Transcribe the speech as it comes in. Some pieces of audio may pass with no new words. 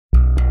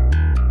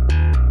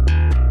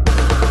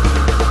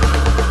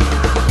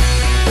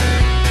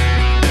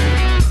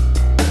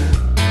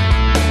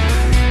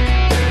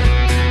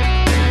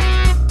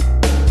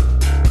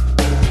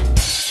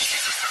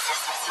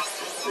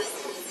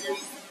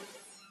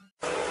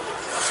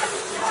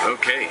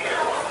Okay.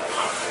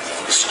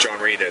 This is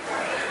John Reed at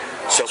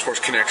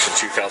Salesforce Connections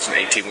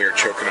 2018. We are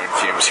choking on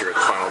fumes here at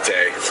the final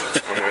day.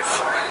 I'm with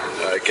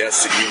a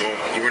guest that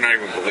you will not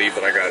even believe,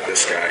 but I got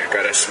this guy. I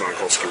got Esteban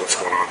Kolsky.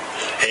 What's going on?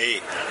 Hey,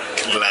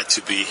 glad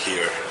to be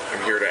here.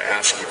 I'm here to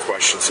ask you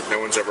questions that no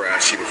one's ever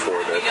asked you before,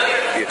 that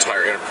the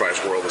entire enterprise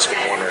world has been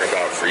wondering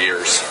about for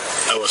years.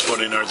 I was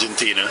born in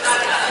Argentina.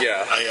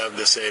 Yeah. I am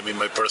the same in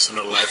my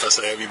personal life as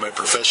I am in my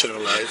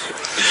professional life.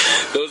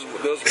 Those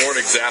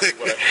weren't exactly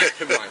what I had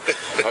in mind.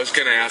 I was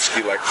going to ask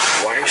you, why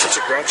are you such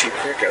a grouchy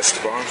prick,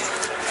 Esteban?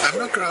 I'm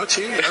not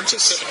grouchy. I'm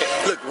just...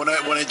 Look, when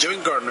I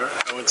joined Gartner,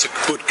 I went to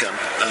boot camp,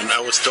 and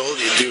I was told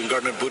during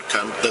Gartner boot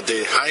camp that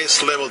the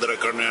highest level that a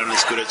Gartner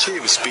analyst could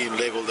achieve is being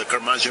labeled a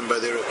curmuedgeon by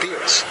their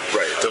peers.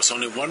 Right. There was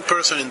only one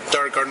person in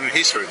entire Gartner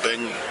history,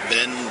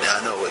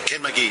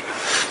 Ken McGee,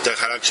 that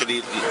had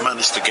actually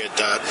managed to get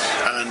that.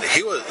 And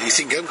he was... You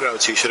think I'm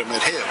grouchy? You should have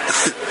met him.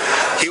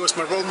 He was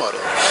my role model.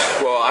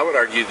 Well, I would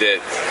argue that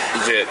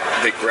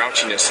the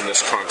grouchiness in this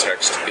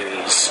context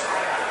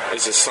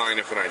is a sign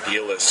of an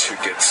idealist who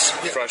gets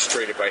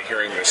frustrated by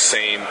hearing the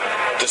same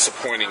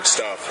disappointing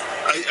stuff.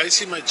 I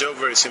see my job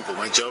very simple.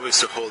 My job is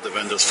to hold the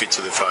vendor's feet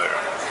to the fire.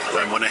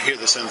 Right. And when I hear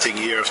the same thing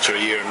year after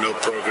year, no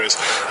progress,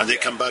 and they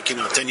come back,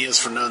 10 years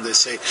from now and they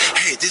say,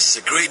 hey, this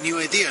is a great new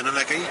idea. And I'm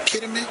like, are you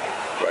kidding me?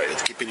 Right.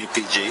 Keeping it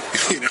PG.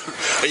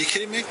 Are you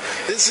kidding me?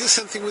 This is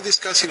something we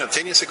discussed,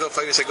 10 years ago,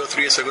 5 years ago,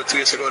 3 years ago, 2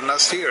 years ago, and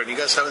last year, and you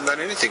guys haven't done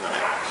anything on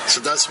it.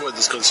 So that's what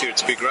is considered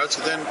to be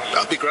grouchy. Then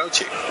I'll be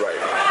grouchy.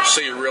 Right.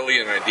 So you're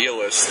really an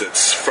idealist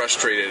that's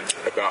frustrated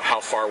about how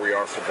far we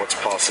are from what's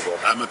possible.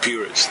 I'm a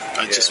purist.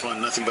 I just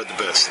want nothing but the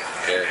best.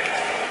 Yeah.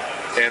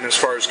 And as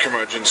far as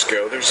curmudgeons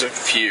go, there's a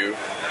few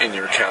in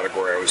your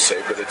category, I would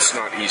say, but it's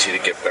not easy to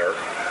get there.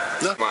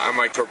 No. I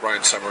might throw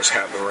Brian Summers'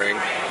 hat in the ring.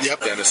 Yep.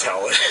 Dennis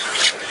Howlett.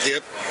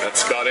 Yep.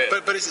 That's about it.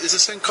 But it's the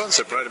same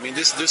concept, right? I mean,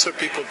 these are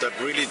people that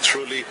really,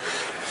 truly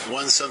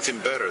want something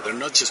better. They're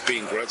not just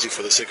being grouchy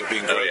for the sake of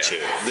being grouchy.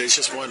 Yeah. They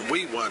just want,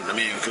 we want, I'm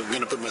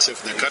going to put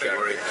myself in that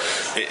category.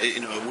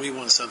 Exactly. We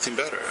want something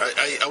better.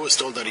 I was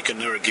told that you can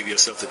never give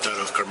yourself the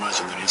title of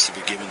curmudgeon. That needs to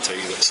be given to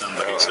you by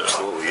somebody. Oh, so.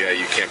 Absolutely. Yeah,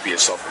 you can't be a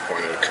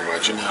self-appointed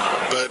curmudgeon.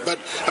 No, but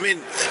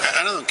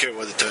I don't care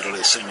what the title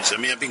is.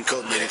 I've been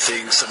called many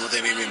things. Some of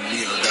them even,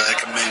 that I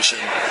can mention,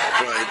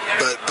 right?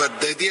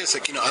 But the idea is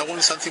I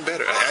want something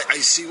better. I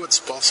see what's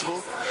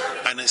possible,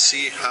 and I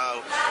see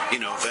how,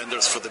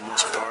 vendors for the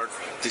most part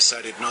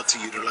decided not to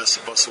utilize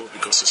the possible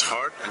because it's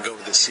hard and go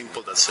with the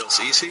simple that sells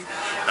easy,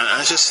 and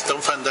I just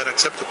don't find that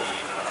acceptable.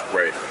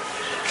 Right.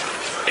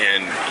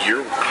 And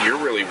you're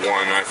really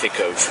one, I think,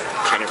 of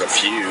kind of a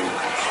few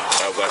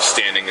left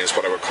standing as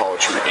what I would call a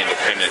true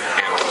independent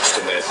analyst,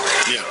 in that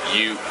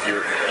you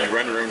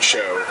run your own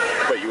show,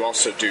 but you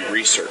also do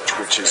research,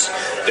 which is,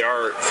 there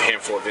are a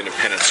handful of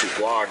independents who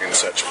blog and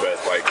such, but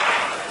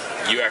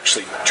you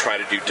actually try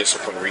to do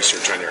disciplined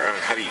research on your own.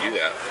 How do you do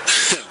that?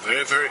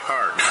 Very, very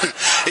hard.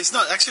 It's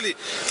not, actually,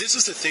 this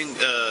is the thing,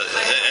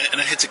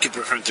 and I hate to keep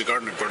referring to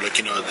Gartner, but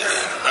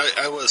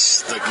I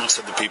was, like most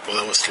of the people,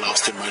 I was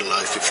lost in my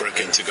life before I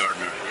came to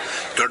Gartner.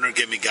 Gartner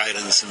gave me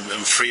guidance and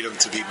freedom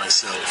to be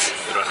myself.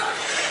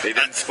 They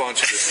didn't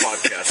sponsor this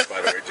podcast,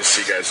 by the way, just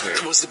so you guys know.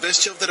 It was the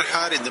best job that I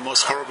had in the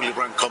most horribly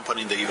run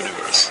company in the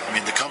universe.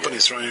 The company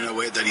is running in a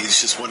way that you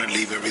just want to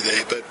leave every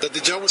day, but the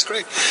job was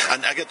great.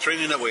 And I got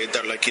trained in a way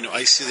that,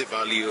 I see the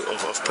value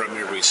of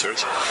primary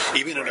research,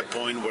 even at a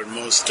point where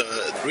most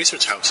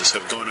research houses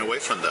have gone away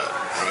from that,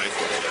 right?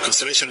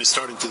 Constellation is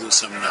starting to do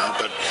some now,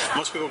 but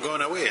most people are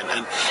going away.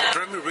 And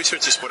primary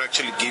research is what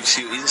actually gives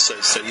you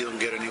insights that you don't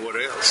get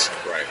anywhere else.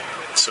 Right.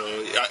 So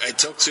I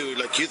talk to,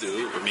 like you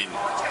do,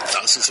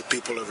 thousands of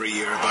people every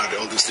year about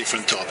all these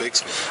different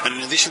topics. And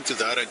in addition to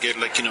that, I get,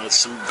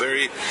 some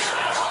very,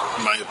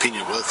 in my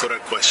opinion, well thought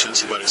out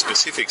questions about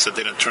specifics that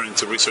then I turn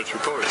into research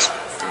reports.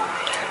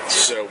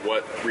 So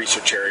what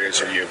research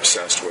areas are you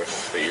obsessed with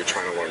that you're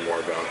trying to learn more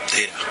about?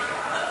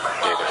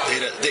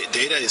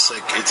 Data is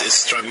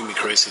it's driving me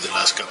crazy the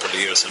last couple of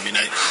years.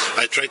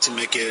 I tried to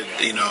make it,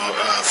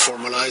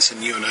 formalized,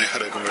 and you and I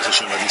had a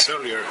conversation about this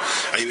earlier.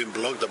 I even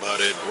blogged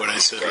about it when I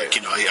said, I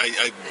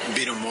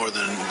beat on more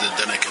than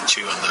I can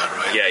chew on that,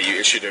 right? Yeah, you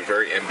issued a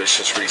very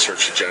ambitious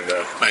research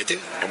agenda. I did.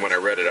 And when I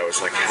read it, I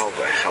was like, how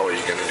the hell are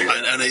you going to do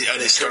that? And I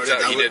started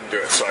Turns out you didn't do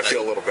it, so I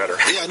feel a little better.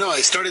 Yeah, no,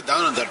 I started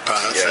down on that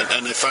path,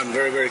 and I found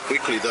very, very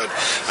quickly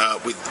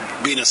that with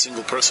being a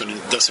single person,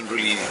 it doesn't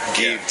really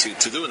give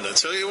to doing that.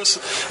 So it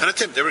was an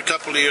attempt. Every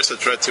couple of years I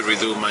tried to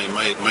redo my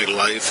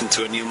life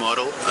into a new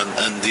model, and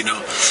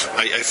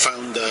I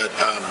found that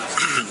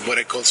what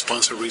I call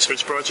sponsor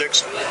research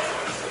projects,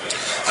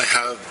 I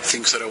have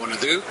things that I want to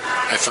do.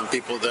 I found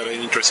people that are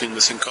interested in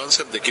the same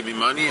concept. They give me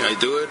money, I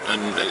do it,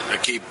 and I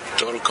keep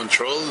total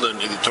control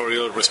and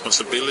editorial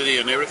responsibility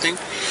and everything.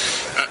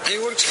 And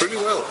it works pretty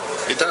well.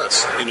 It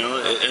does, and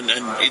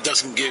it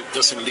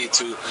doesn't lead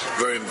to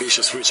very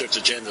ambitious research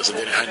agendas and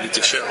then hand it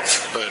to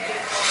shelf. But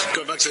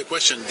going back to the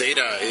question,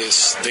 data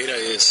is the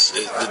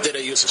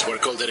data users. What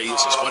are called data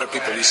users? What are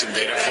people using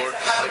data for?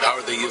 How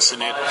are they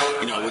using it?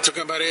 We're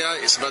talking about AI.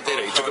 It's about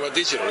data. You talk about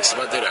digital. It's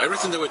about data.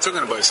 Everything that we're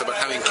talking about is about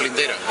having clean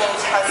data.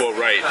 Well,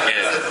 right.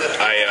 And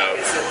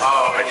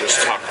I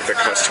just talked with a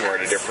customer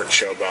at a different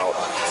show about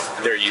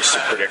their use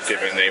of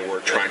predictive, and they were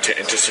trying to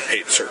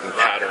anticipate certain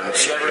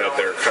patterns of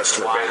their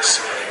customer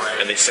base.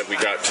 And they said we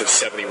got to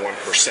 71%.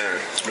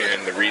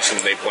 And the reason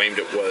they blamed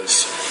it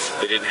was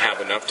they didn't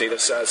have enough data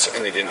sets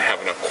and they didn't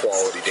have enough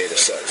quality data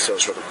sets.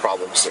 Those were the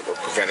problems that were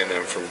preventing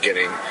them from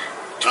getting.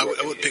 I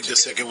would pick the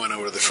second one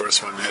over the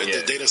first one.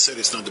 The data set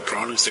is not the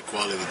problem; it's the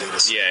quality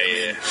data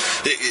set.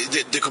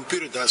 The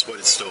computer does what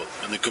it's told,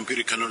 and the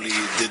computer can only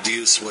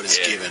deduce what is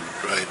given.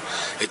 Right?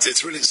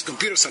 It's really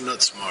computers are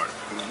not smart.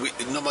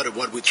 No matter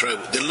what we try,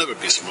 they'll never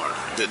be smart.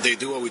 They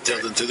do what we tell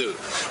them to do.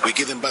 We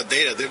give them bad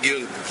data; they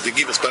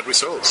give us bad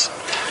results.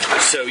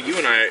 So you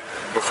and I,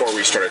 before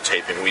we started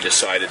taping, we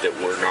decided that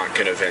we're not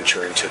going to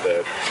venture into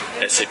the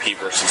SAP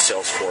versus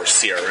Salesforce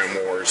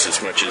CRM wars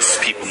as much as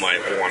people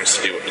might want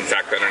us to do. In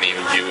fact, I don't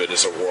even view it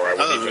as a war.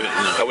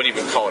 I wouldn't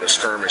even call it a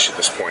skirmish at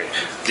this point.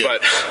 Yeah.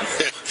 But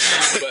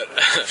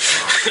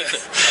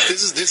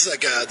this is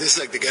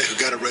like the guy who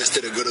got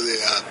arrested and go to the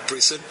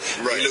prison.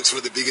 Right. He looks for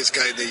the biggest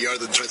guy in the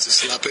yard and tries to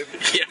slap him.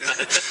 Yeah.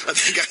 And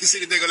the guy's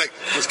sitting there going like,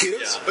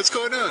 mosquitoes? Yeah. What's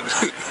going on?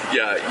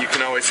 Yeah, you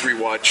can always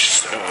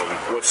rewatch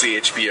what's the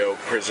HBO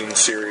prison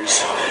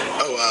series?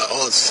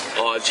 Oz.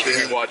 Oz. You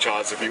can rewatch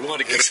Oz if you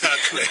want to get a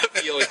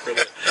feeling for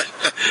that.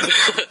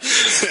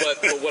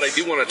 But what I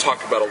do want to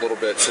talk about a little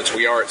bit, since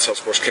we are at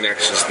Salesforce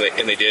Connections,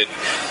 and they did,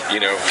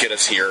 get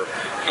us here,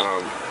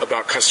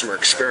 about customer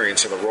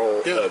experience and the role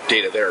of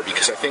data there,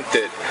 because I think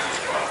that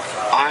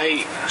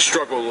I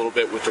struggle a little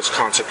bit with this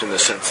concept in the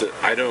sense that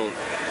I don't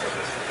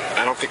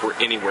think we're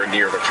anywhere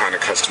near the kind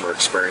of customer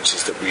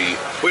experiences that we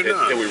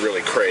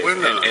really crave.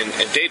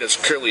 And data is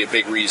clearly a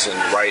big reason,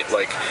 right?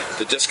 Like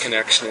the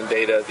disconnection in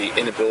data, the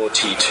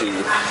inability to,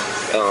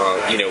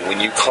 when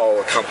you call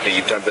a company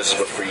you've done business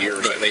with for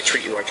years, and they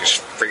treat you like a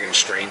friggin'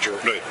 stranger.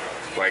 Right.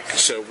 Like,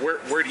 so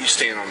where do you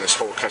stand on this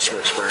whole customer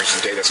experience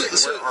and data thing?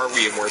 Where are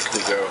we and where can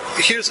we go?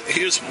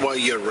 Here's why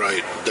you're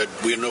right, that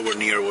we're nowhere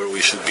near where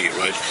we should be,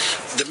 right?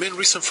 The main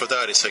reason for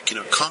that is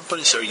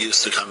companies are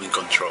used to having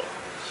control.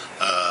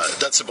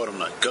 That's the bottom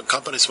line.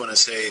 Companies want to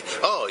say,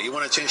 oh, you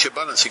want to change your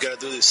balance, you got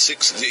to do this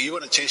you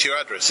want to change your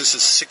address, this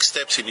is 6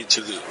 steps you need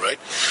to do, right?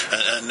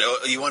 And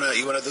you want to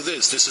do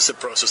this is the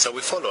process that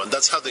we follow. And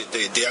that's how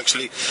they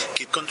actually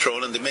keep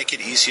control, and they make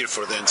it easier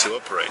for them to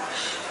operate.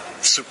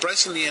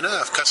 Surprisingly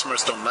enough,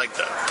 customers don't like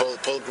that.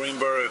 Paul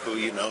Greenberg, who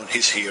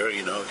he's here,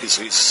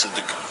 he's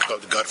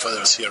called the godfather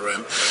of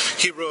CRM.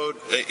 He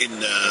wrote in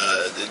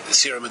the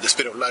CRM at the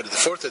Speed of Light, the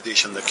 4th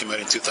edition that came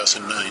out in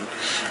 2009.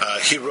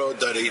 He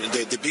wrote that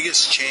the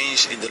biggest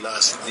change in the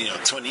last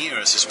 20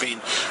 years has been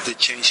the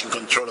change in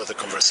control of the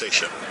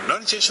conversation.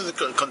 Not in change of the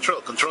control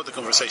of the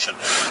conversation.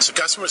 So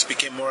customers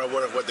became more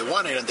aware of what they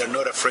wanted, and they're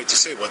not afraid to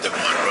say what they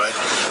want, right?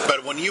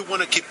 But when you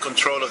want to keep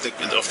control of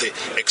the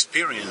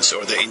experience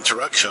or the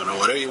interaction, or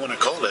whatever you want to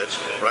call it,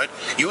 right?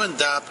 You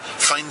end up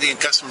finding a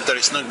customer that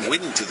is not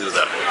willing to do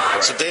that.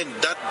 Right. So then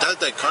that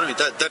dichotomy,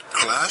 that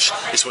clash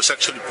is what's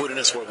actually putting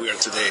us where we are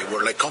today,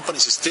 where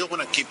companies still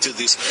want to keep to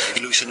this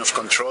illusion of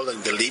control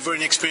and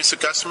delivering experience to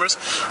customers.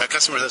 And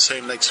customers are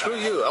saying screw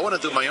you, I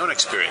want to do my own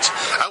experience.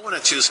 I want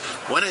to choose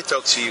when I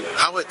talk to you,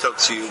 how I talk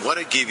to you, what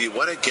I give you,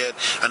 what I get,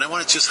 and I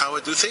want to choose how I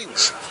do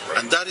things.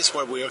 And that is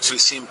what we're actually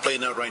seeing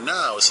playing out right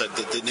now. Is that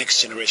the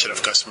next generation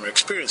of customer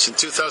experience. In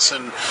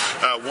 2001,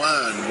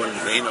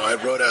 when I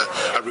wrote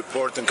a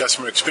report on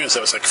customer experience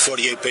that was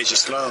 48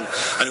 pages long,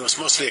 and it was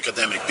mostly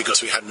academic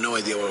because we had no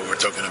idea what we were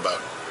talking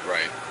about.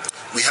 Right.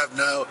 We have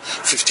now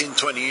 15,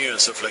 20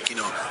 years of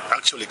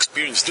actual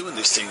experience doing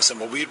these things, and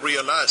what we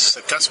realize is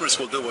that customers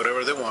will do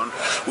whatever they want.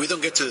 We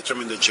don't get to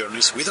determine the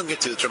journeys. We don't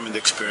get to determine the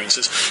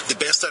experiences. The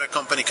best that a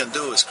company can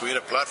do is create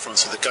a platform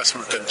so the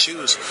customer can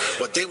choose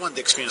what they want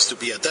the experience to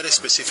be at that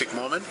specific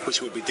moment, which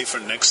will be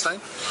different next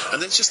time,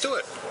 and then just do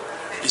it.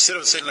 Instead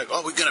of saying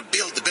we're going to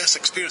build the best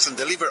experience and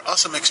deliver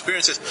awesome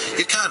experiences,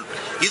 you can't.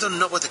 You don't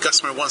know what the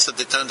customer wants at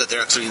the time that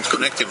they're actually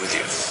connected with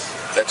you.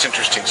 That's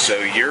interesting. So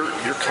you're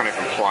kind of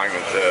implying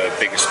that the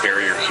biggest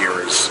barrier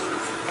here is,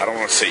 I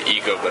don't want to say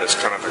ego, but it's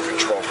kind of a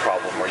control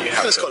problem where you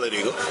have Let's call it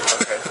ego.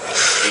 Okay.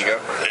 Ego?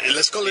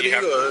 Let's call it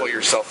ego. You have to pull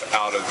yourself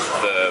out of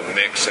the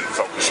mix and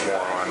focus more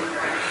on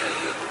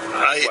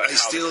how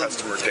the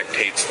customer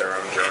dictates their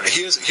own journey.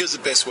 Here's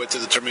the best way to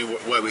determine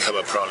why we have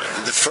a problem.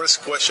 The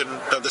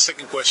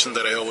second question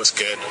that I always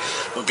get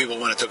when people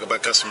want to talk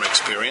about customer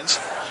experience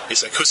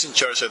is who's in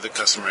charge of the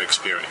customer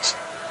experience?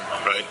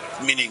 right?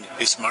 Meaning,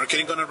 is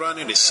marketing going to run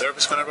it? Is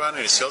service going to run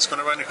it? Is sales going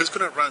to run it? Who's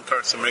going to run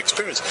customer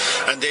experience?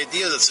 And the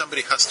idea that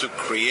somebody has to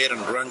create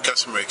and run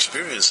customer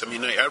experience. I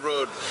mean, I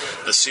wrote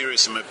a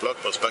series in my blog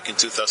post back in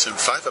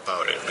 2005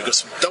 about it,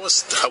 because that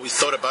was how we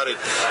thought about it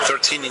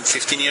 13 and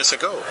 15 years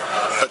ago.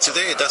 But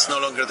today, that's no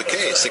longer the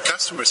case. The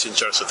customer is in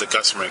charge of the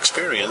customer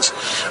experience,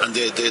 and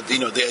the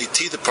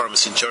IT department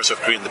is in charge of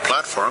creating the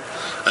platform,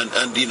 and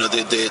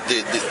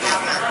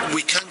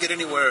we can't get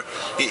anywhere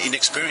in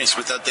experience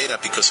with that data,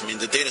 because I mean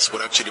the data is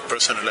what actually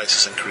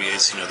personalizes and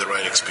creates the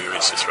right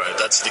experiences, right?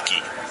 That's the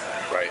key.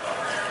 Right.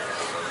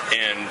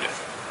 And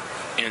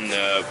in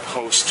the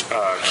post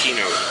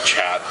keynote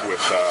chat with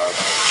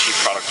Chief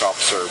Product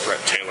Officer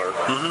Brett Taylor,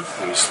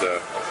 who's the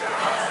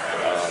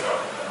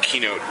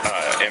keynote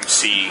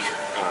MC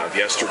of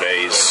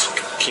yesterday's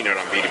keynote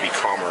on B2B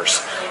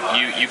commerce,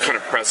 you kind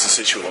of pressed this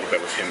issue a little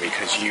bit with him,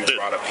 because you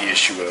brought up the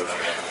issue of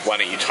why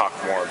don't you talk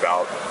more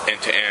about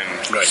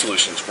end-to-end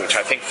solutions, which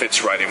I think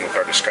fits right in with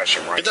our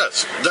discussion, right? It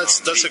does.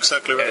 That's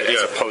exactly right.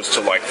 As opposed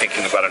to like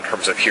thinking about it in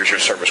terms of here's your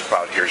service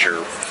cloud, here's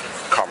your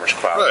commerce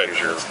cloud, here's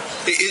your...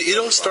 It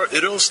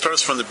all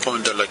starts from the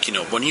point that, like,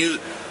 when you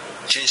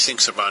change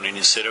things around and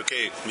you said,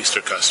 okay,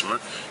 Mr. Customer,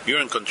 you're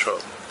in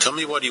control. Tell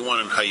me what you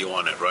want and how you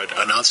want it, right?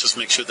 And I'll just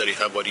make sure that you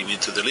have what you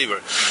need to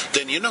deliver.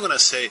 Then you're not going to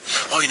say,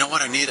 oh, you know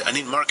what, I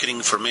need marketing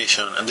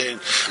information, and then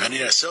I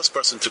need a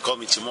salesperson to call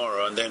me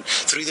tomorrow, and then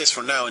 3 days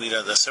from now I need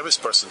a service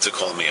person to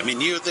call me. I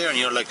mean, you're there and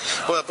you're like,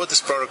 well, I bought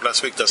this product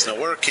last week that's not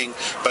working,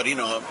 but,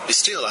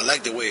 still I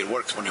like the way it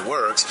works when it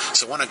works,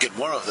 so I want to get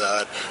more of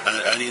that.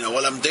 And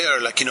while I'm there,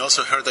 like,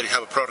 also heard that you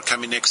have a product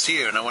coming next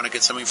year, and I want to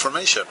get some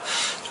information.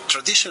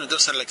 Traditionally,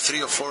 those are like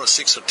 3 or 4 or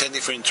 6 or 10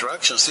 different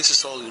interactions. This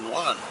is all in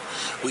one.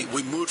 We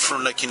moved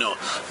from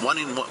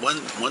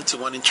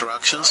one-to-one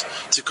interactions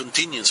to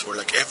continuous, where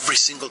like every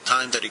single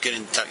time that you get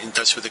in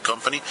touch with the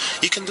company,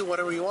 you can do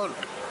whatever you want.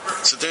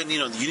 So then,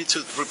 you need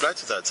to reply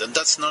to that. And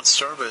that's not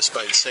service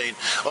by saying,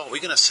 oh,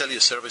 we're going to sell you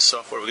service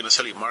software, we're going to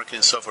sell you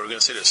marketing software, we're going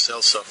to sell you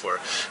sales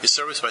software. It's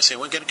service by saying,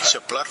 we're going to get you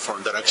a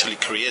platform that actually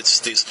creates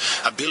this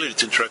ability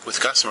to interact with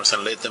customers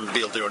and let them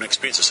build their own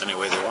experiences any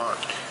way they want.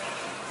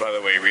 By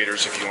the way,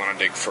 readers, if you want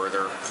to dig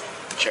further,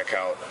 check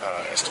out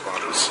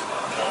Esteban's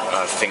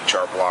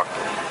ThinkJar blog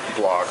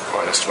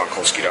on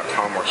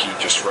EstebanKolsky.com, where he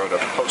just wrote a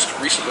post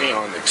recently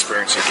on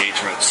experience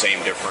engagement,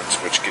 same difference,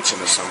 which gets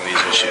into some of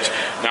these issues.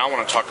 Now I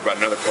want to talk about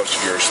another post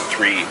of yours, the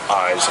 3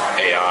 Eyes of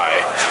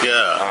AI.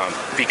 Yeah.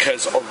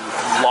 Because a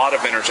lot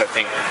of vendors, I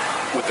think,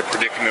 with the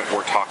predicament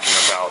we're talking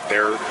about,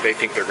 they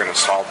think they're going to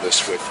solve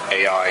this with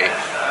AI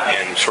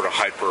and sort of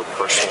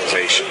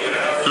hyper-personalization.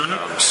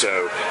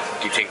 So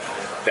do you think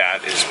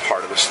that is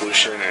part of the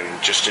solution?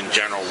 And just in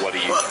general, what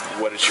is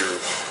your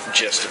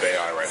gist of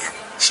AI right now?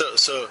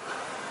 So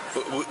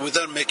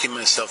without making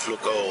myself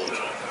look old,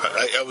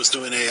 I was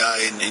doing AI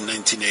in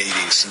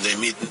 1980s, in the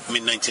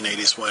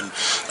mid-1980s, when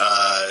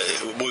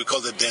we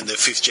called it then the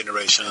 5th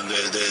generation.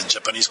 The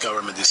Japanese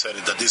government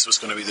decided that this was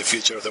going to be the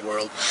future of the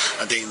world,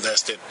 and they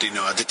invested,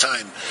 at the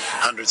time,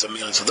 hundreds of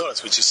millions of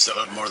dollars, which is a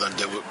lot more than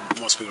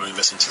most people are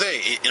investing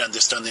today, in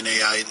understanding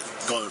AI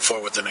going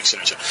forward the next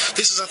generation.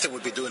 This is something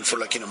we've been doing for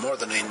more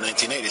than the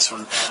 1980s.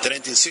 From the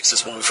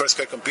 1960s, when we first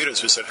got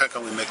computers, we said, how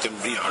can we make them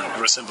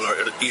resemble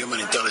our human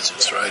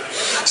intelligence, right?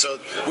 So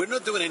we're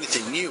not doing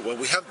anything new. What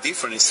we have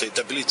different is the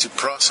ability to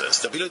process.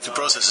 The ability to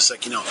process is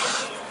like,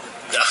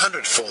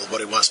 100-fold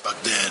what it was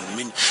back then. I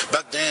mean,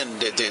 back then, in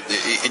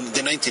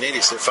the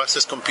 1980s, the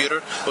fastest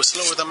computer was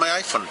slower than my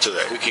iPhone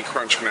today. We can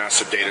crunch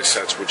massive data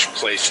sets, which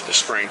plays to the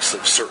strengths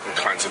of certain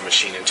kinds of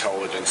machine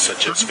intelligence,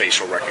 such as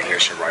facial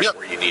recognition, right? Yep.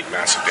 Where you need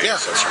massive data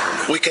sets.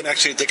 We can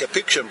actually take a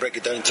picture and break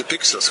it down into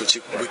pixels, which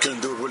we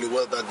couldn't do really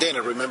well back then. I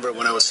remember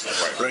when I was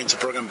learning to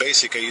program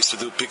BASIC, I used to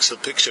do pixel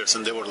pictures,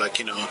 and they were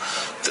like,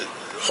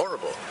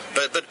 horrible.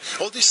 But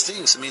all these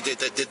things, I mean,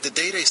 the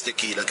data is the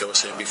key, like I was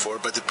saying before,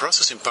 but the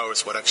processing power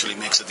is what actually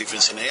makes a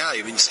difference in AI.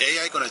 I mean, is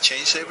AI going to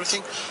change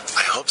everything?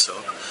 I hope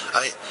so.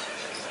 I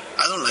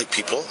don't like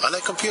people. I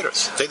like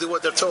computers. They do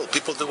what they're told.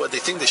 People do what they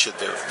think they should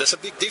do. There's a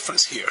big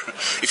difference here.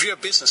 If you're a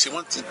business, you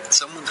want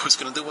someone who's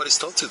going to do what is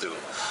told to do.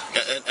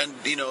 And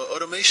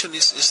automation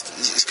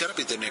is got to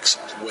be the next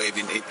wave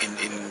in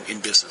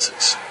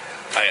businesses.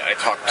 I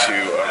talked to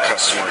a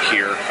customer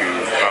here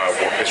who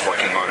is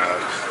working on a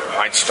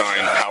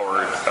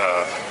Einstein-powered,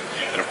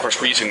 and of course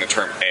we're using the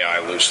term AI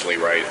loosely,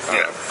 right?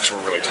 So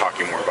we're really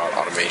talking more about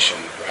automation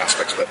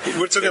aspects. But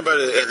we're talking about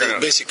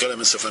basic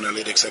elements of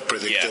analytics, like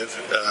predictive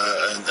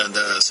and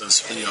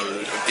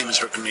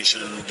image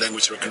recognition,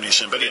 language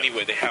recognition. But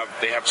anyway, they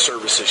have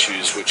service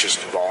issues, which is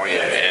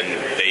volume, and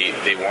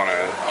they want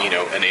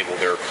to enable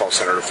their call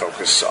center to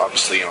focus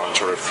obviously on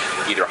sort of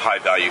either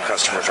high-value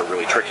customers or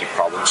really tricky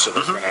problems. So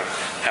they're going to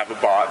have a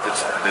bot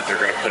that they're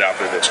going to put out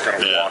there that's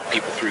going to walk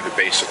people through the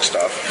basic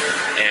stuff.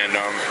 And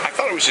I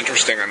thought it was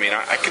interesting. I mean,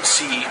 I could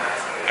see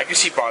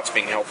bots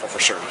being helpful for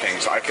certain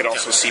things. I could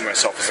also see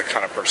myself as the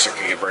kind of person who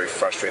can get very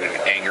frustrated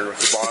and angry with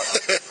the bot.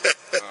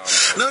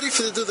 Not if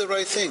they do the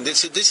right thing.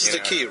 This is the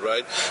key,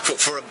 right?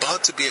 For a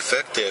bot to be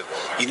effective,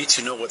 you need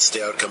to know what's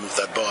the outcome of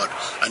that bot,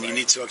 and you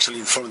need to actually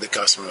inform the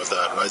customer of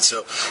that, right?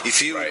 So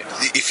if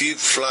you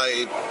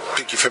fly,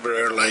 pick your favorite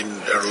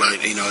airline,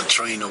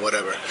 train or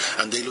whatever,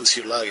 and they lose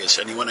your luggage,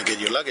 and you want to get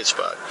your luggage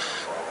back,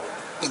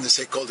 and they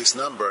say call this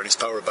number and it's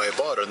powered by a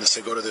bot, and they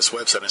say go to this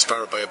website and it's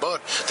powered by a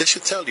bot, they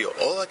should tell you,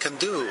 all I can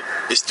do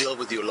is deal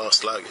with your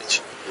lost luggage.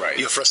 Right.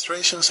 Your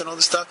frustrations and all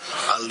this stuff,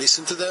 I'll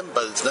listen to them,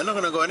 but they're not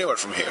going to go anywhere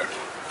from here,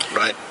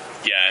 right?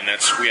 Yeah, and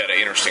we had an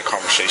interesting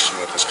conversation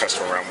with this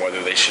customer around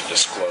whether they should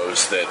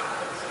disclose that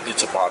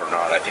it's a bot or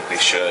not. I think they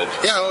should.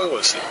 Yeah,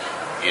 always.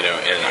 And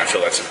I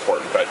feel that's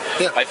important. But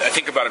I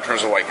think about it in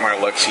terms of like my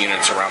Alexa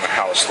units around the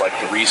house. Like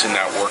the reason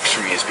that works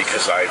for me is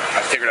because I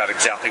figured out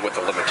exactly what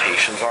the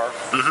limitations are,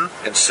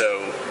 and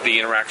so the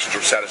interactions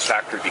are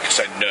satisfactory because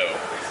I know.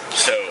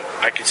 So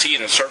I can see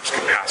in a service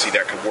capacity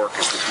that could work,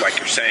 like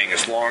you're saying,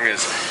 as long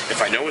as if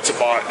I know it's a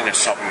bot and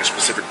it's solving a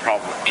specific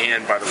problem,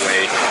 and by the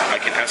way,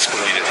 I can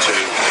escalate it to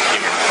the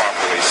human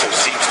properly. So it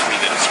seems to me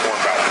that it's more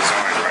about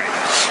design, right?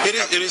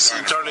 It is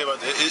entirely about.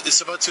 It's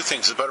about two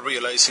things. It's about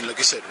realizing, like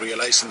you said,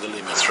 realizing the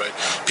limits, right?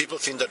 People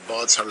think that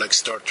bots are like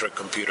Star Trek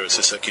computers.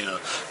 It's like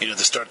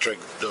the Star Trek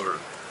or.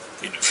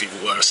 If you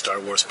are a Star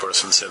Wars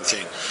person, same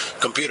thing.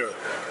 Computer,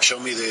 show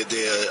me the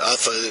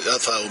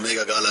Alpha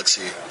Omega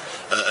Galaxy,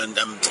 and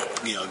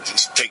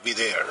just take me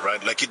there,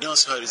 right? Like it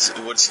knows what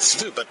it's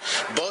to do. But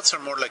bots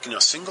are more like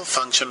single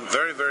function,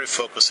 very very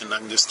focused in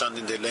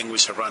understanding the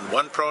language around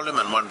one problem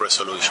and one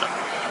resolution.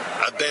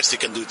 At best, it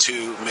can do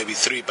two, maybe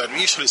three, but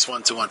usually it's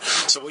one to one.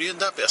 So what you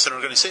end up as an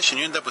organization,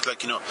 you end up with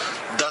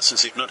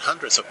dozens, if not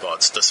hundreds, of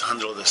bots that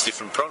handle these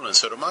different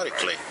problems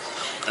automatically.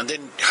 And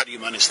then how do you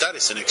manage that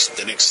is the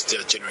next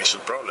generation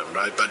problem,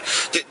 right? But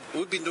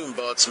we've been doing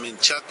bots. I mean,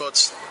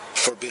 chatbots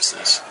for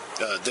business.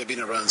 They've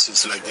been around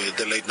since like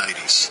the late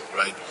 90s,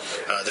 right?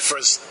 The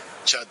first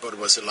chatbot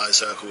was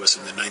Eliza, who was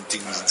in the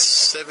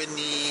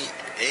 1978,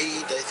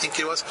 I think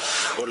it was,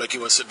 or like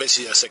it was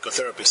basically a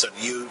psychotherapist that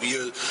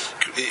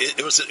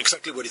it was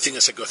exactly what you think a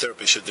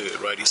psychotherapist should do,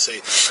 right? You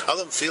say, I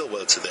don't feel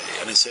well today,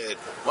 and he said,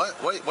 why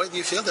do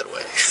you feel that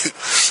way?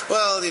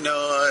 Well,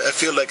 I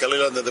feel like a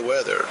little under the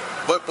weather.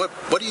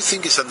 What do you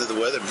think is under the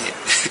weather mean?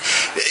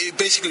 It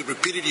basically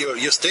repeated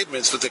your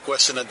statements with the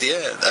question at the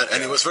end,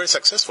 and it was very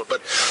successful.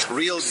 But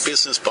real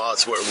business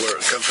bots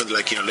come from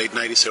like late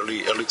 90s, early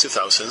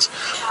 2000s.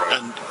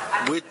 And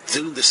we're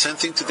doing the same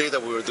thing today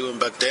that we were doing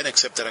back then,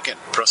 except that, again,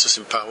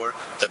 processing power,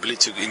 the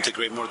ability to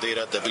integrate more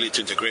data, the ability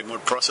to integrate more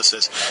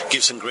processes,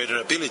 gives them greater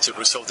ability to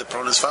resolve the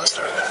problems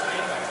faster.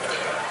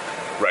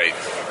 Right.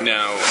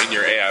 Now, in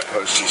your AI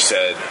post, you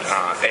said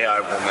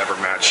AI will never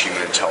match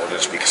human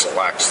intelligence because it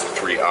lacks the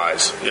 3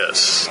 I's.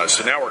 Yes.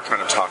 So now we're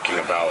kind of talking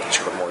about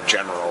sort of more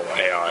general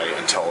AI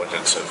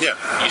intelligence of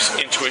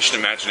intuition,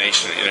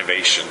 imagination, and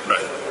innovation.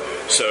 Right.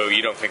 So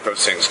you don't think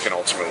those things can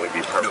ultimately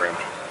be programmed?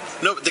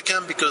 No, they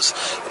can, because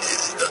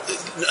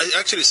I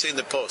actually say in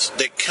the post,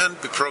 they can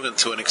be programmed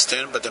to an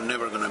extent, but they're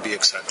never going to be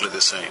exactly the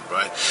same,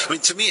 right? I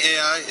mean, to me,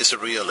 AI is a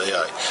real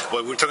AI.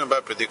 Well, we're talking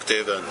about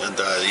predictive and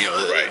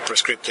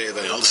prescriptive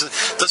and all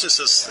this. Those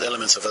are just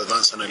elements of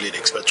advanced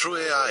analytics. But true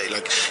AI,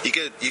 like you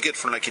get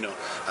from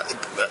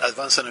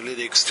advanced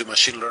analytics to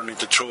machine learning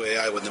to true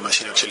AI when the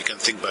machine actually can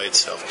think by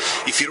itself.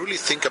 If you really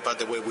think about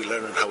the way we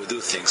learn and how we do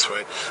things,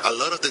 right? A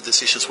lot of the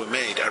decisions we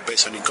made are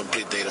based on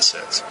incomplete data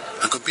sets,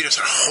 and computers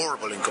are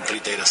horrible in complete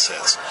data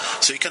sets.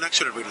 So you can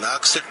actually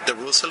relax the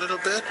rules a little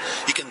bit.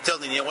 You can tell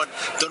them,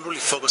 don't really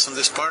focus on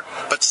this part,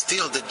 but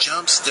still the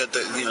jumps that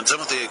some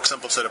of the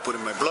examples that I put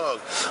in my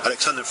blog,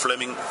 Alexander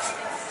Fleming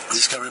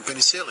discovering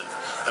penicillin.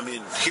 I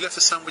mean, he left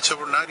a sandwich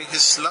overnight in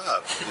his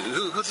lab.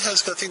 Who the hell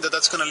is going to think that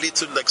that's going to lead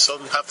to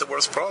solving half the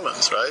world's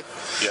problems, right?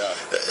 Yeah.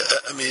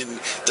 I mean,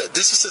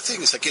 this is the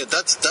thing. It's like,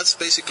 that's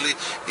basically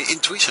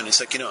intuition. It's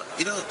like,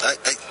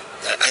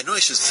 I know I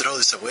should throw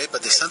this away,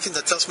 but there's something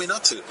that tells me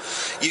not to.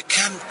 You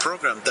can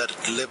program that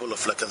level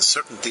of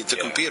uncertainty into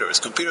computers.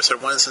 Computers are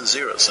ones and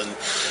zeros, and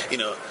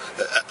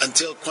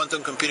until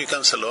quantum computing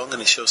comes along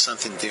and it shows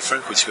something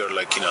different, which we are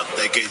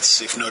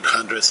decades, if not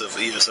hundreds of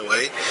years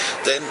away,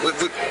 then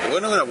we're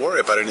not going to worry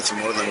about anything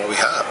more than what we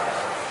have.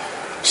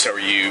 So are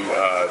you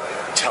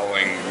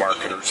telling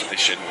marketers that they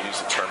shouldn't use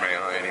the term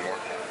AI anymore?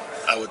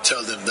 I would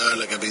tell them that,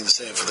 like I've been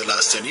saying for the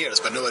last 10 years,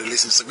 but nobody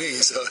listens to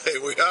me, so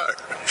here we are.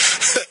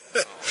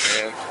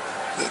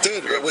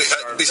 Dude,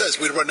 besides,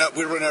 we run out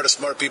of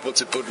smart people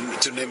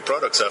to name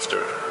products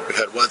after. We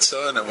had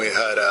Watson, and we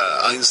had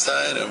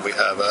Einstein, and we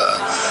have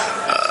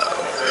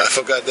I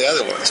forgot the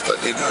other ones,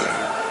 but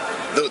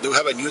do we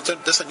have a Newton?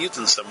 There's a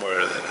Newton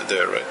somewhere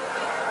there, right?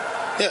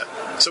 Yeah.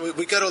 So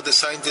we got all the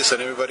scientists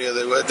and everybody.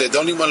 The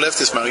only one left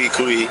is Marie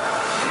Curie,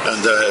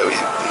 and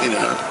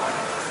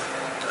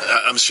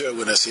I'm sure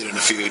we're going to see it in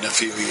a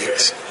few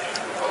years.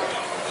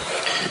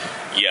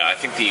 Yeah, I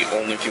think the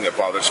only thing that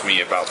bothers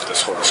me about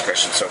this whole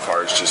discussion so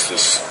far is just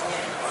this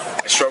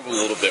I struggle a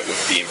little bit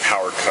with the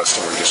empowered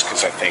customer just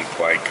because I think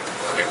like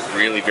it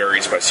really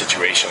varies by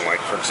situation. Like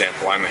for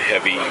example, I'm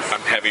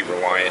heavy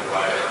reliant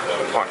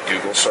upon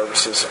Google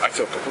services. I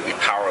feel completely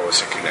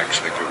powerless in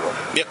connection to Google.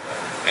 Yep.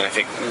 And I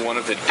think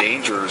one of the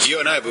dangers... You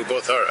and I, we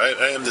both are.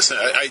 I am the same.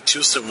 I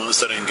choose the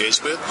ones that I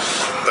engage with,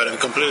 but I'm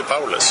completely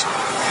powerless.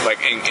 Like,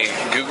 and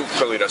Google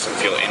clearly doesn't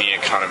feel any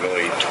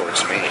accountability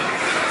towards me.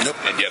 Nope.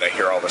 And yet I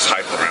hear all this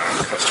hype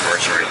around customers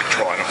are in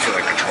control. I don't feel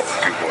in control of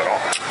Google at all.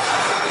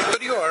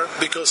 But you are,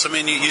 because, I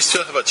mean, you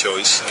still have a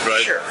choice,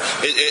 right? Sure.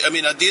 I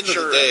mean, at the end of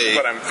the day...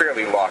 but I'm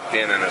fairly locked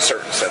in a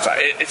certain sense.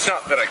 It's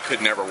not that I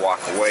could never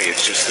walk away.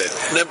 It's just that...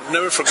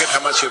 Never forget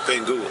how much you're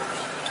paying Google.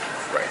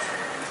 Right.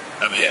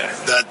 I mean,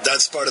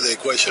 that's part of the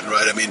equation,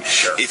 right? I mean,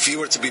 if you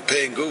were to be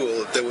paying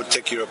Google, they would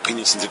take your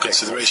opinions into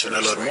consideration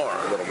a lot more.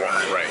 A little more,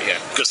 right, yeah.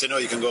 Because they know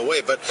you can go away.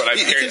 But I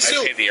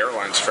pay the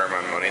airlines a fair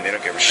amount of money. They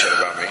don't give a shit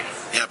about me.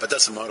 Yeah, but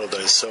that's a model that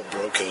is so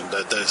broken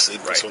that is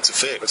impossible to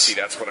fix. But see,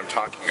 that's what I'm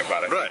talking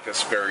about. I think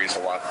this varies a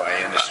lot by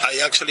industry. I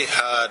actually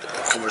had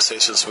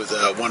conversations with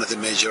one of the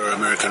major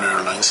American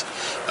airlines.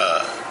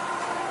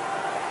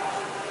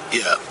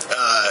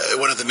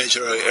 One of the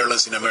major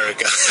airlines in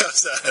America.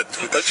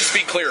 Let's just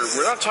be clear.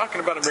 We're not talking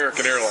about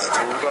American Airlines.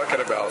 We're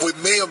talking about... We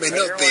may or may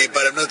not be,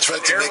 but I'm not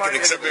trying to make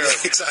it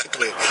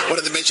exactly. One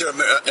of the major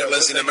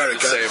airlines in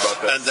America.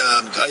 And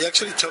I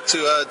actually talked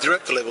to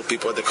director-level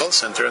people at the call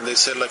center, and they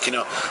said, like,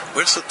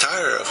 we're so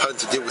tired of having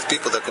to deal with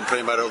people that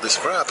complain about all this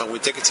crap, and we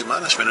take it to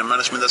management, and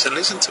management doesn't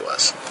listen to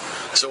us.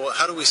 So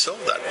how do we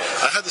solve that?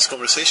 I had this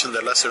conversation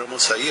that lasted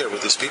almost a year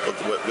with these people,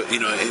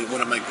 in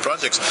one of my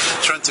projects,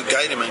 trying to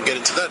guide them and get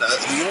into that.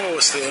 You know what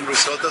was the end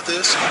result of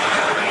this?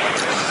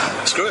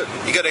 Screw it.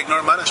 You got to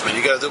ignore management.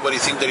 You got to do what you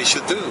think that you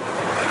should do.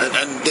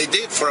 And they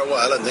did for a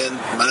while, and then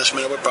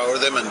management overpowered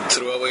them and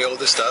threw away all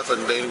this stuff,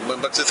 and they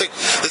went back to the thing.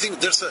 The thing,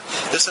 there's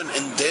an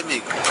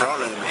endemic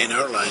problem in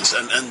airlines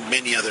and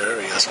many other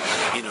areas,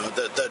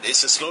 that is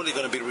slowly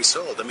going to be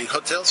resolved. I mean,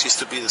 hotels used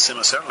to be the same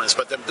as airlines,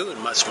 but they're doing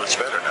much, much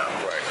better now.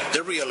 Right.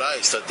 They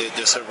realize that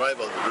their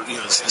survival,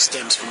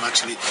 stems from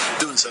actually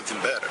doing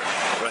something better.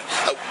 Right.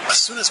 As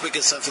soon as we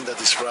get something that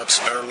disrupts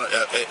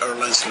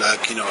airlines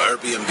like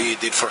Airbnb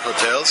did for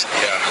hotels,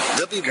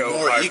 they'll be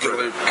more eager.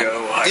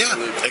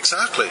 Hyperloop.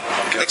 Exactly.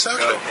 It's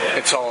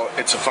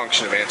a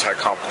function of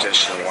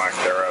anti-competition and lack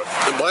thereof.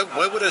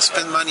 Why would I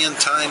spend money and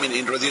time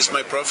and reduce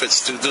my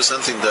profits to do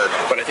something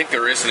that... But I think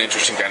there is an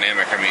interesting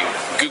dynamic. I mean,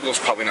 Google's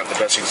probably not the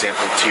best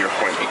example to your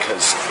point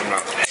because I'm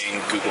not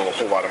paying Google a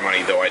whole lot of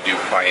money, though I do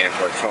buy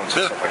Android phones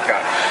and stuff like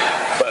that.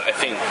 But I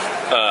think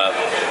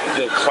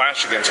the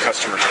clash against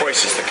customer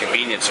choice is the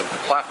convenience of the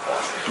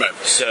platform. Right.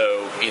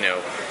 So, you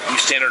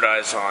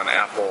standardize on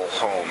Apple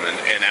Home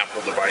and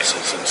Apple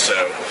devices, and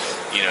so,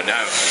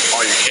 now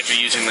all your kids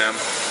are using them.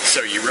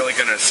 So you're really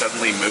going to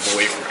suddenly move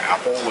away from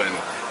Apple and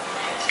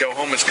go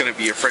home? It's going to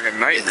be a friggin'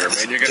 nightmare,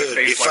 man. You're going to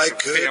face a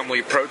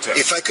family protest.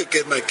 If I could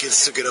get my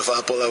kids to get off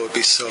Apple, I would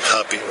be so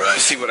happy, right?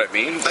 You see what I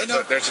mean? I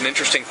know. There's an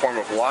interesting form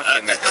of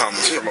lock-in that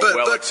comes from a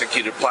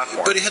well-executed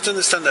platform. But you have to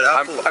understand that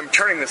Apple... I'm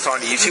turning this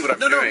on you. You see what I'm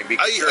doing?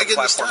 Because you're a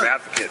platform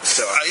advocate.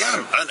 So I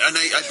am. And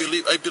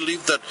I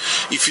believe that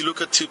if you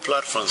look at two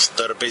platforms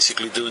that are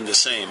basically doing the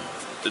same,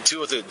 the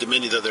two of the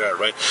many that there are,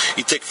 right?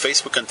 You take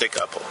Facebook and take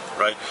Apple,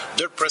 right?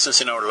 Their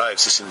presence in our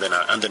lives is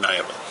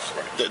undeniable.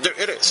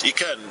 It is. You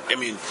can. I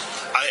mean,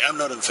 I'm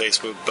not on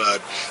Facebook, but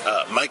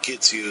my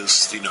kids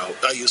use,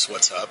 I use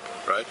WhatsApp,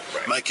 right?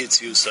 My kids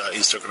use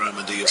Instagram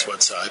and they use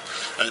WhatsApp,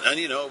 and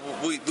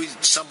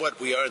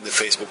we are in the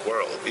Facebook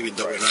world, even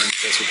though we're not in the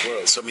Facebook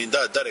world. So I mean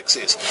that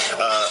exists.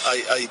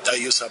 I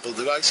use Apple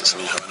devices. I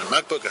mean, I have a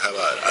MacBook, I have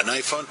an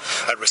iPhone.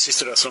 I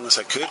resisted as long as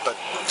I could, but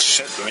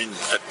shit, I mean,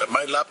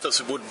 my laptops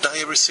would die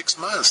every 6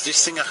 months.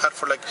 This thing I had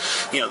for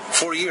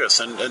 4 years,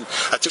 and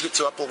I took it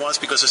to Apple once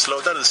because it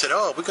slowed down and said,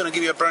 "Oh, we're going to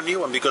give you a brand new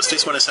one because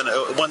this one is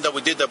one that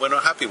we did that we're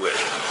not happy with,"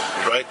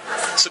 right?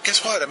 So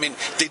guess what? I mean,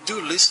 they do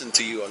listen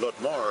to you a lot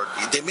more.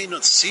 They may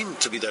not seem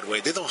to be that way.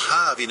 They don't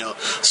have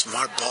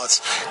smart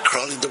bots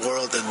crawling the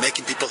world and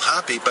making people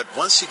happy. But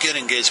once you get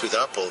engaged with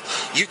Apple,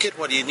 you get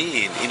what you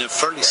need in a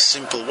fairly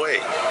simple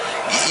way.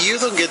 You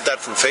don't get that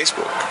from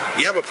Facebook.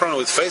 You have a problem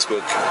with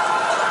Facebook,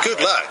 good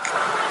luck.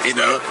 And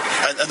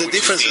the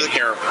difference is the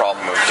inherent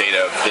problem of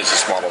data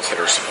business models that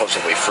are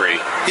supposedly free.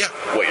 Yeah.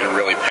 What you're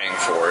really paying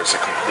for is a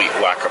complete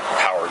lack of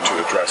power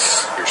to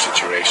address your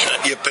situation.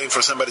 You're paying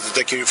for somebody to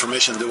take your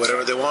information and do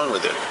whatever they want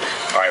with it.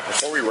 All right,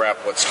 before we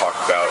wrap, let's talk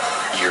about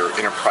your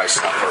enterprise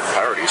software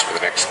priorities for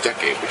the next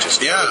decade, which is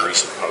another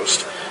recent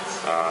post.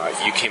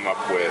 You came up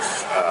with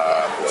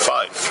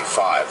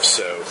 5.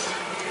 So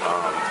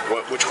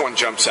which one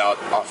jumps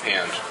out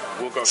offhand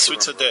we'll go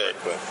Suites are dead.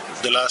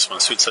 The last one,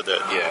 Suites are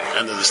dead. Yeah.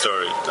 End of the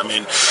story. I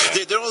mean,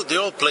 they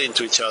all play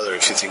into each other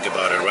if you think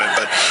about it, right?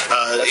 But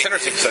that's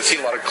interesting because I see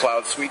a lot of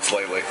cloud suites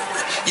lately.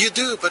 You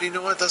do, but you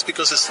know what? That's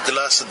because it's the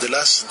last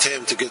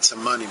attempt to get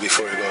some money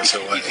before it goes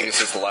away. You think it's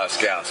just the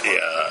last gasp?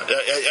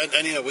 Yeah,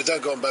 and you know,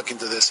 without going back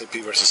into the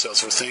SAP versus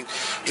Salesforce thing,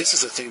 this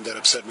is the thing that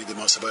upset me the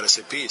most about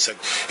SAP. It's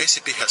like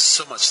SAP has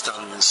so much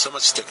talent and so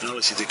much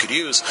technology they could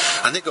use,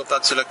 and they go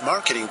back to like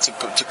marketing to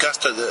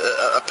cast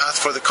a path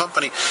for the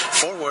company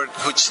forward,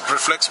 which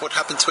reflects what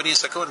happened 20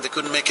 years ago, and they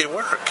couldn't make it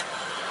work.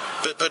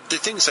 But the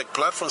thing is, like,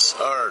 platforms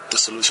are the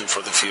solution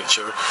for the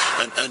future,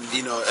 and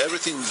you know,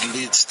 everything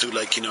leads to,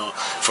 like, you know,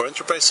 for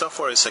enterprise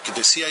software, it's like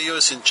the CIO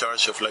is in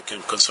charge of like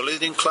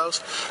consolidating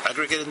clouds,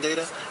 aggregating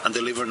data, and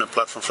delivering a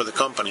platform for the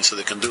company so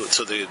they can do it,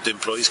 so the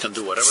employees can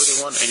do whatever they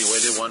want, any way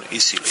they want,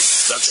 easily.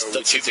 That's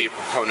would you be a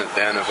proponent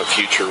then of a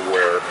future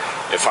where,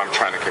 if I'm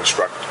trying to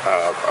construct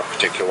a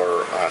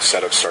particular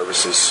set of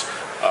services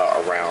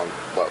around,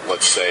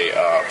 let's say,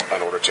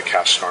 an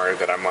order-to-cash scenario,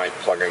 that I might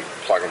plug and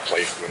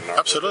play from another?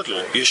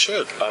 Absolutely, you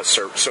should.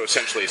 So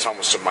essentially, it's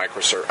almost a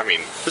microservice. I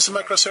mean, it's a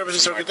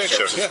microservices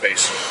architecture. Yeah.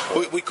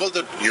 We called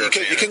it. You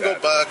can go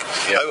back.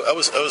 Yeah.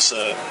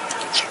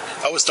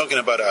 I was talking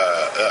about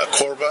a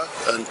Corba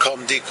and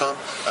ComDcom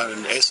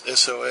and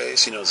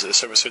SOAs, you know, the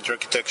service-centered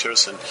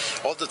architectures and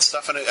all that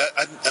stuff. And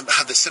I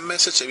had the same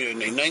message. I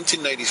mean, in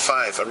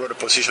 1995, I wrote a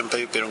position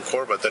paper on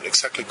Corba that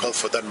exactly called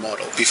for that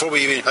model before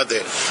we even had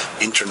the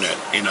internet,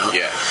 you know.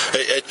 Yeah.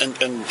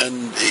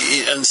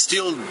 And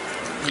still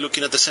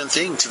looking at the same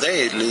thing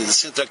today. It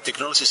seems like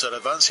technologies are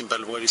advancing,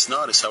 but what it's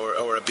not is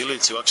our ability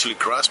to actually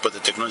grasp what the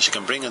technology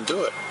can bring and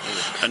do it.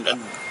 And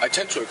I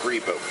tend to agree,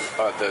 but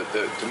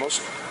the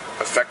most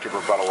effective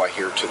rebuttal I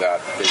hear to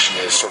that vision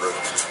is sort of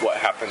what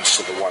happens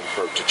to the one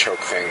throat to choke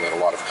thing that a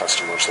lot of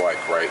customers like,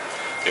 right?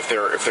 If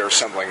they're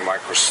assembling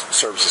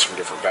microservices from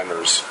different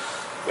vendors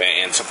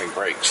and something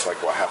breaks,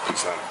 like what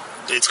happens then?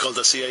 It's called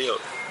a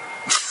CIO.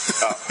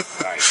 Oh,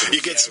 nice.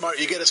 You get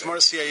a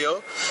smart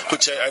CIO,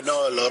 which I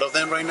know a lot of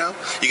them right now.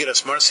 You get a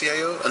smart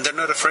CIO, and they're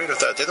not afraid of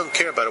that. They don't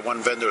care about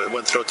one vendor,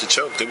 one throat to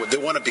choke. They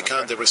want to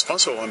become the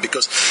responsible one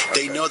because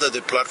they know that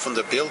the platform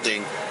they're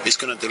building is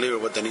going to deliver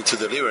what they need to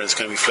deliver, and it's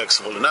going to be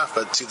flexible enough.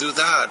 But to do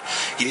that,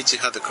 you need to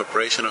have the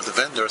cooperation of the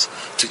vendors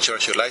to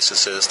charge your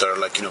licenses that are,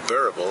 like, you know,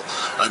 bearable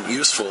and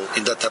useful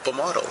in that type of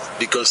model.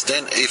 Because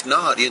then, if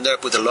not, you end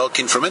up with a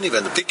lock-in from any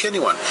vendor. Pick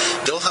anyone.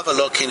 They'll have a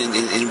lock-in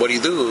in what you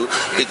do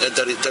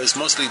that is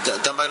mostly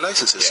done by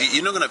licenses. Yeah.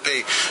 You're not going to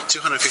pay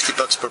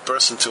 $250 per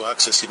person to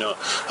access, you know,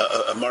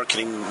 a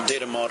marketing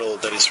data model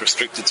that is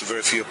restricted to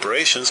very few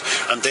operations,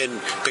 and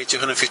then pay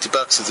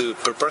 $250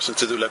 per person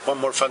to do like one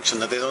more function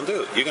that they don't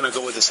do. You're going to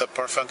go with the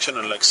subpar function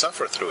and like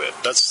suffer through it.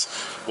 That's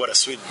what a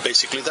suite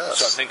basically does.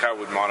 So I think I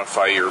would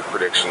modify your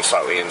prediction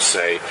slightly and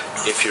say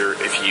if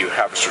you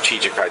have a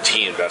strategic IT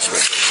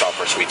investment,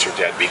 software suites are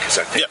dead, because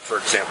I think, for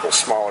example,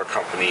 smaller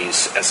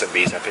companies,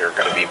 SMBs, I think are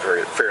going to be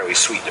fairly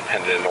suite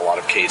dependent in a lot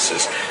of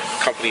cases.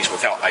 Companies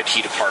without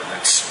IT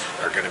departments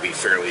are going to be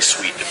fairly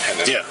suite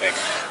dependent, I think.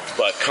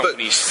 But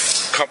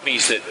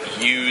companies that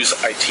use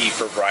IT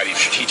for a variety of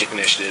strategic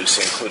initiatives,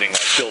 including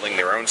like building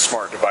their own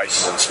smart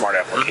devices and smart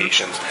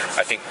applications,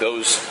 I think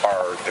those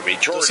are the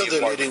majority of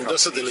large companies.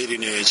 Those are the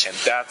leading edge. And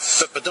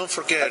that's, but don't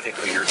forget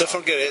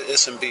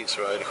SMBs,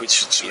 right?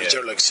 Which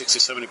are like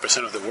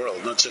 60-70% of the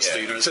world, not just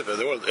the United States, but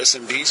the world.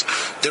 SMBs,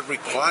 they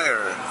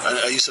require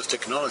a use of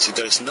technology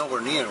that is nowhere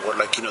near what,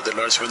 like, you know, the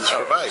large vendors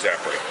provide.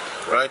 Exactly.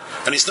 Right?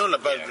 And it's not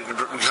about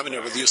having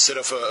a reduced set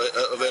of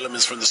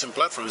elements from the same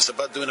platform. It's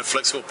about doing a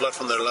flexible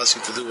platform that allows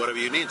you to do whatever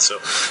you need. So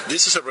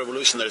this is a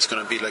revolution that is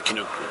going to be, like, you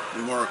know,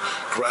 more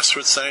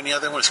grassroots than any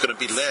other one. It's going to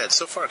be led.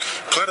 So far,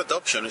 cloud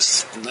adoption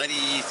is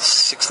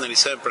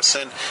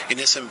 96-97% in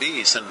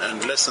SMBs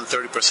and less than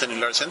 30% in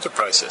large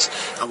enterprises.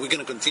 And we're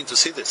going to continue to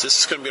see this. This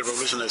is going to be a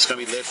revolution that is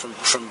going to be led from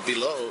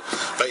below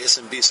by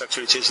SMBs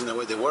actually changing the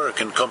way they work,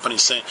 and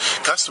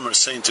customers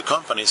saying to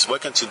companies, why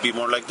can't you be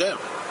more like them?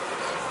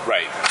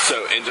 Right. So,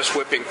 and just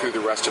whipping through the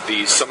rest of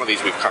these, some of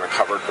these we've kind of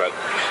covered, but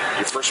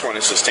your first one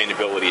is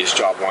sustainability is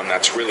job one.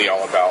 That's really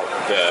all about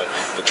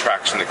the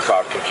traction that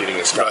cloud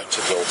computing has got to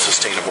build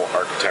sustainable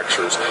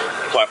architectures,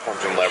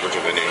 platforms, and leverage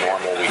of the new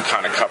normal. We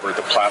kind of covered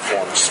the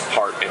platforms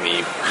part and the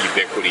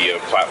ubiquity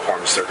of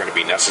platforms that are going to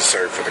be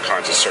necessary for the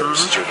kinds of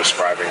services you're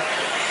describing.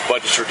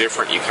 Budgets are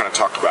different. You kind of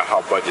talked about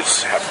how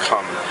budgets have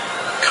come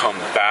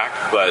back,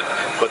 but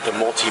the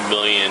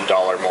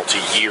multi-million-dollar,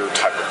 multi-year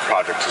type of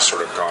project has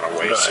sort of gone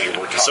away. Right.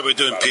 So we're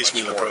doing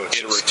piecemeal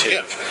approaches.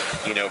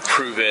 Iterative, you know,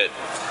 prove it,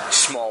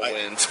 small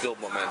wins,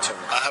 build momentum.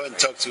 I haven't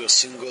talked to a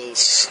single,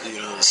 you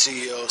know,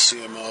 CEO,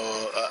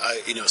 CMO,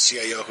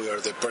 CIO, who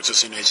are the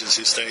purchasing agencies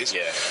these days,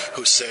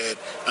 who said,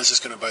 I'm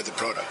just going to buy the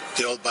product.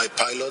 They all buy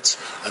pilots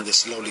and they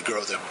slowly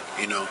grow them,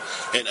 you know.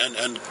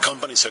 And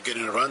companies are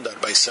getting around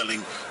that by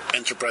selling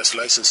enterprise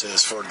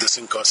licenses for the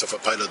same cost of a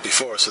pilot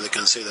before, so they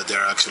can say that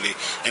they're actually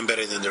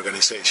embedded in the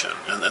organization.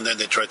 And then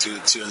they try to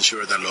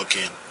ensure that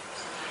lock-in.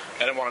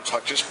 And I want to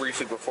talk just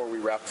briefly before we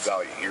wrap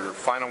about your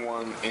final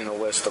one in the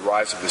list, the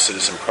rise of the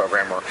citizen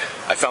programmer.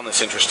 I found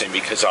this interesting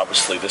because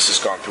obviously this has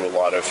gone through a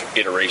lot of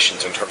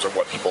iterations in terms of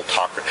what people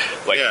talk.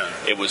 Like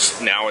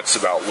now it's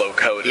about low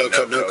code, no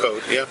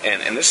code. Yeah.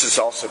 And this has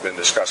also been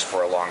discussed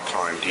for a long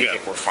time. Do you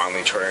think we're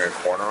finally turning a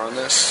corner on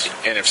this?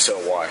 And if so,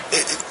 why?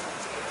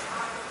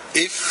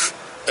 If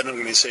an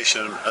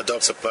organization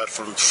adopts a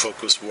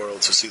platform-focused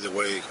world to see the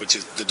way, which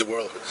is the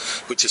world,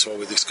 which is what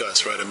we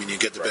discussed, right? I mean, you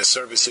get the best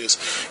services,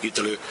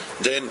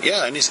 then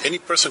any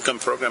person can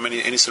program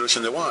any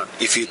solution they want.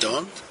 If you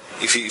don't,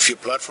 if your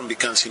platform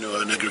becomes,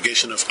 an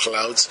aggregation of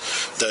clouds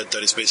that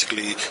is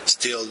basically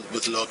still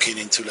with lock-in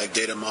into like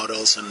data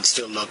models and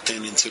still locked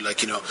into like,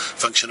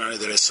 functionality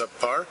that is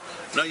subpar,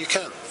 no, you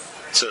can't.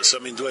 So, I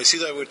mean, do I see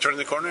that we're turning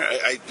the corner?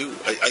 I do.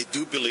 I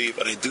do believe,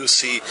 and I do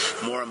see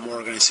more and more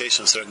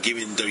organizations that are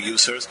giving their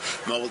users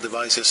mobile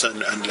devices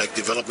and like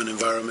development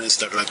environments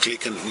that are like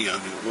click and,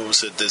 what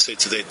was it they say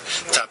today?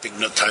 Tapping,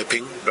 not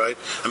typing, right?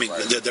 I mean,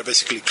 they're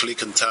basically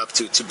click and tap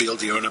to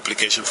build your own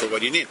application for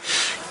what you need.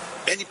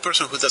 Any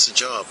person who does a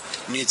job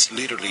needs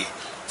literally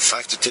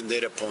 5 to 10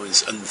 data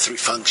points and 3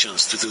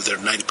 functions to do their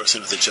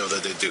 90% of the job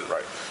that they do.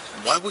 Right.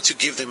 Why would you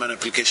give them an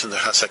application that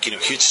has like,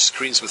 huge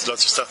screens with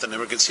lots of stuff that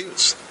never gets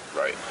used?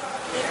 Right.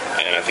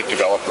 And I think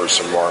developers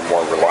are more and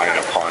more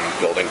reliant upon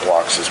building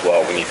blocks as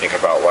well. When you think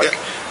about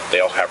they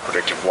all have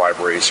predictive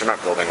libraries. They're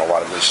not building a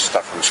lot of this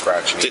stuff from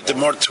scratch anymore. The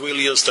more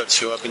Twilios that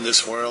show up in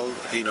this world,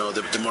 the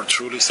more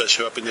Trulies that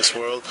show up in this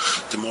world,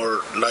 the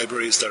more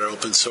libraries that are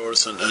open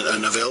source and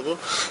available,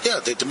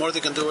 the more they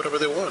can do whatever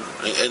they want.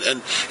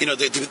 And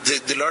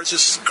the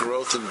largest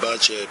growth in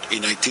budget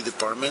in IT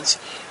departments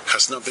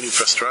has not been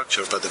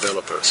infrastructure but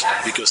developers,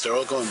 because they're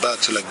all going back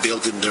to like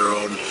building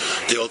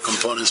the old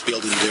components,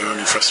 building their own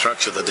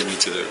infrastructure that they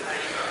need to do.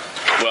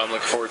 Well, I'm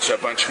looking forward to a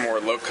bunch more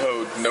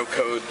low-code,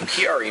 no-code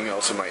PR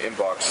emails in my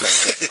inbox.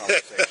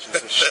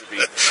 This should be,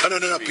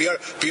 no. PR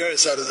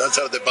is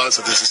outside of the bounds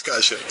of this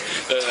discussion.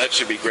 That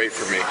should be great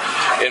for me.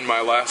 In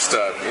my last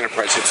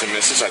Enterprise Hits and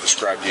Misses, I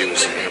described you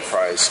as an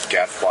enterprise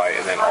gadfly,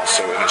 and then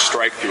also in a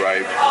strike-through,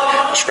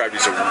 I described you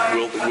as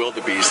a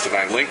wildebeest, and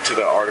I linked to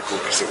the article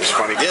because it was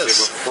funny because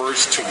it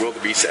refers to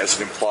wildebeest as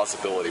an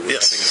implausibility, which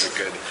I think is a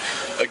good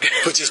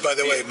which is, by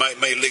the way, my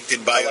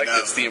LinkedIn bio now. I like now.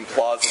 It's the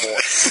implausible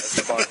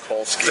Esteban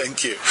Kolsky.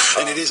 Thank you.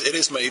 And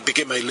it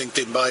became my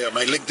LinkedIn bio.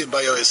 My LinkedIn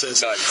bio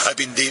says, nice. I've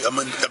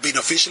been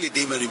officially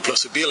deemed an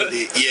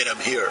implausibility, yet I'm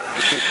here.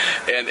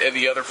 And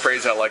the other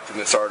phrase I liked in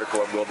this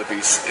article on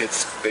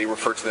wildebeest, they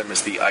refer to them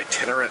as the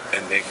itinerant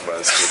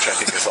enigmas, which I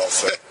think is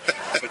also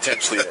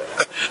potentially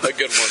a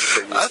good one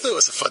for you. I thought it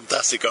was a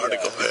fantastic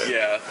article.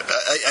 Yeah.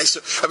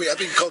 I mean, I've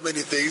been called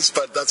many things,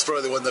 but that's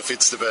probably the one that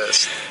fits the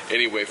best.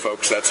 Anyway,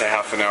 folks, that's a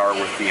half an hour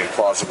with the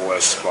implausible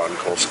Esteban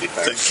Kolsky.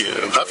 Thanks. Thank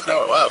you. Half an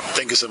hour. Wow.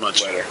 Thank you so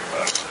much. Later.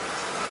 Bye.